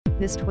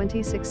This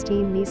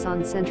 2016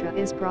 Nissan Sentra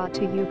is brought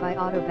to you by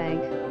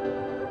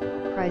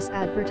AutoBank. Price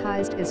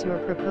advertised is your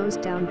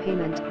proposed down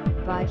payment,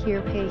 buy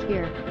here pay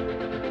here.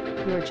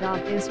 Your job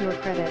is your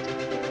credit.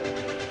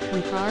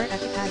 Comprar ek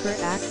agar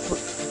ak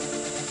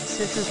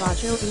sa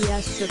trabajo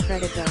es su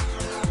credito.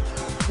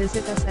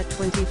 Visit us at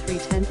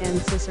 2310 N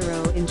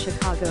Cicero in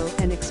Chicago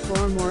and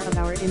explore more of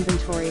our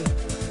inventory.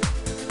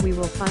 We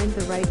will find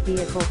the right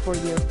vehicle for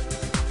you.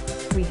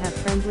 We have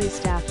friendly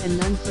staff and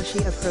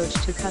non-pushy approach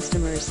to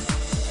customers.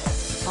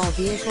 All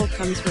vehicle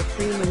comes with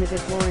free limited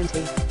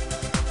warranty.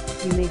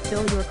 You may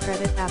fill your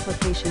credit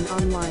application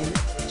online,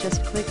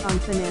 just click on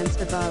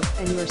Finance above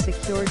and your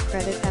secured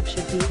credit app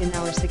should be in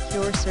our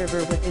secure server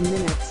within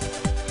minutes.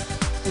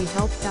 We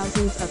help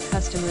thousands of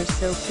customers,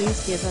 so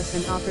please give us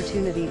an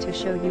opportunity to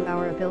show you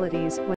our abilities.